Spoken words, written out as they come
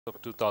of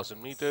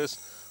 2000 meters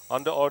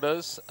under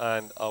orders,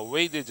 and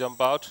away they jump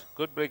out.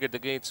 Good break at the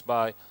gates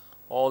by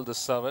all the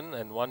seven,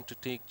 and one to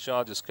take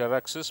charge is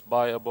Caraxis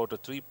by about a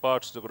 3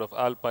 parts to the good of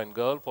Alpine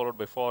Girl, followed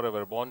by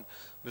Forever Bond,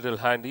 Little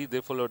Handy.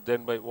 They followed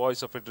then by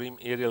Voice of a Dream,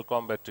 Aerial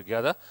Combat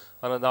together,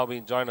 and are now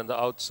being joined on the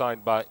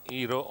outside by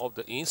Hero of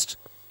the East.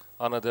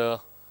 Another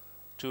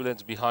 2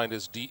 lengths behind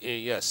is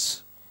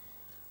DAS.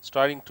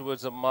 Striding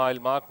towards the mile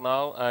mark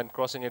now and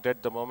crossing it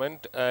at the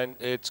moment, and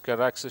it's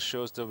Caraxis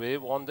shows the way.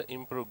 On the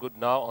improve good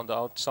now. On the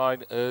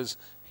outside is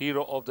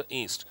Hero of the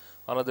East.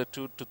 Another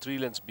 2 to 3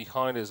 lengths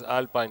behind is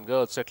Alpine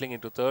Girl, settling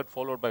into third,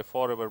 followed by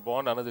Forever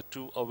Bond. Another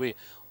 2 away.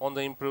 On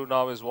the improve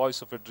now is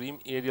Voice of a Dream,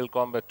 Aerial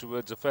Combat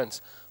towards the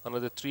fence.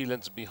 Another 3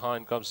 lengths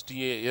behind comes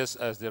DAS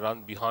as they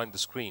run behind the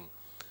screen.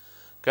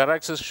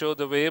 Caraxis show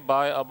the way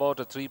by about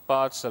a 3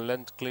 parts, a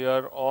length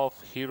clear of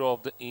Hero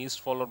of the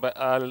East, followed by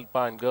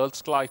Alpine Girl,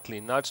 slightly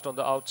nudged on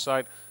the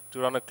outside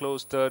to run a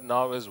close third.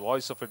 Now is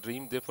Voice of a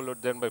Dream. They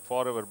followed then by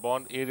Forever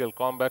Bond, Aerial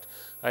Combat,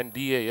 and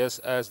DAS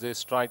as they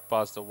stride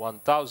past the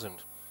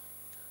 1000.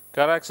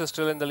 Caraxis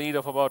still in the lead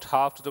of about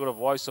half to the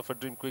Voice of a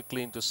Dream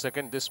quickly into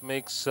second. This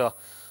makes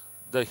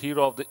the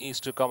Hero of the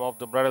East to come off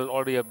the bridle.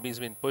 Already has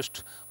been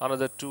pushed.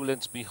 Another 2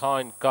 lengths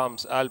behind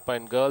comes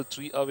Alpine Girl.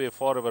 3 away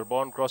Forever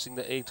Bond, crossing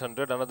the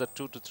 800. Another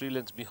 2 to 3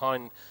 lengths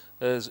behind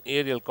is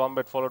Aerial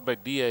Combat, followed by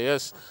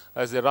DAS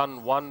as they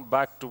run 1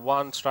 back to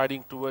 1,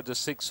 striding towards the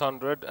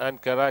 600.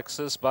 And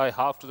Caraxis by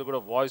half to the good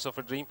of Voice of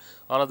a Dream.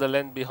 Another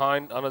length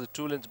behind, another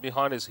 2 lengths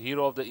behind is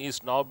Hero of the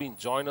East, now being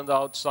joined on the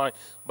outside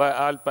by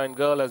Alpine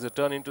Girl as they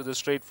turn into the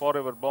straight.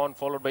 Forever Bond,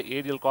 followed by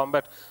Aerial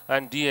Combat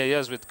and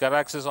DAS, with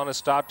Caraxis on a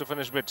start to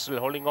finish bit, still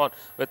holding on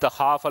with a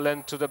half a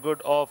length to the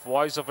good of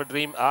Voice of a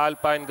Dream.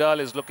 Alpine Girl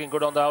is looking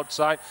good on the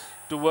outside.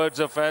 Towards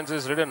the fence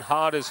is ridden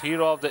hard is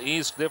Hero of the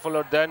East. They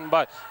followed then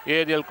by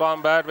Aerial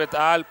Combat. With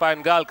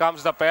Alpine Girl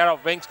comes the pair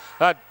of wings.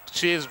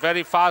 She is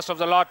very fast of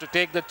the lot to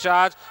take the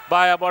charge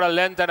by about a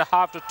length and a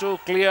half to 2,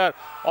 clear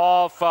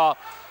of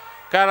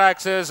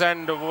Caraxis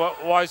and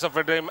Voice of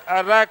a Dream.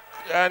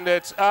 And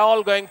it's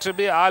all going to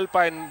be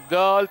Alpine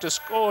Girl to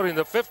score in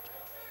the 5th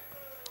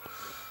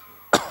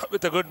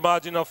with a good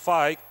margin of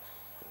 5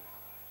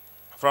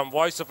 from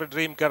Voice of a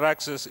Dream,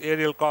 Caraxis,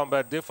 Aerial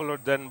Combat. They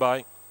followed then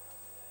by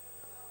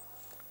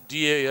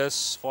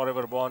DAS,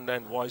 Forever Bond,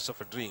 and Voice of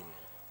a Dream.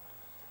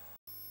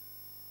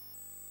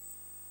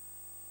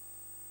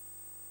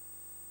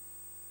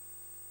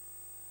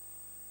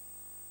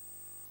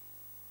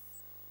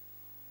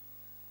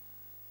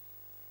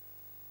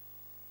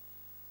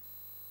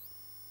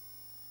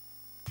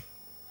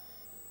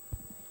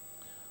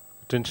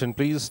 Attention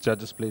please,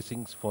 judges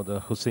placings for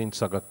the Hussain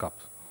Saga Cup.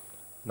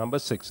 Number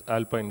 6,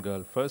 Alpine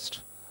Girl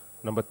first.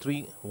 Number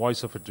 3,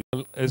 Voice of a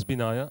Dream. SB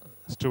Naya,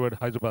 Steward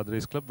Hyderabad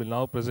Race Club, will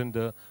now present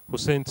the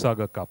Hussain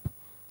Saga Cup.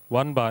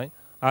 Won by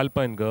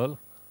Alpine Girl,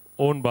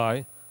 owned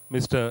by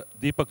Mr.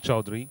 Deepak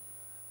Chaudhary,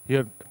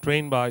 here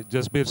trained by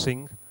Jasbir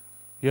Singh,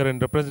 here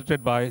and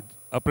represented by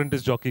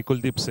apprentice jockey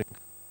Kuldeep Singh,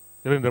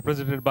 here and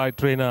represented by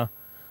trainer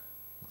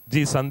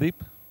G. Sandeep.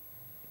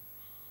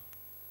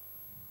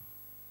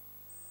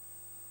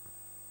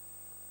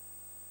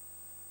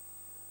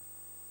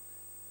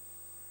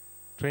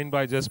 Trained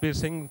by Jasbir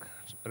Singh,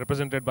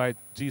 represented by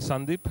G.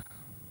 Sandeep.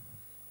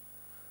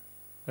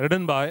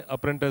 Ridden by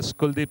apprentice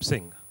Kuldeep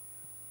Singh.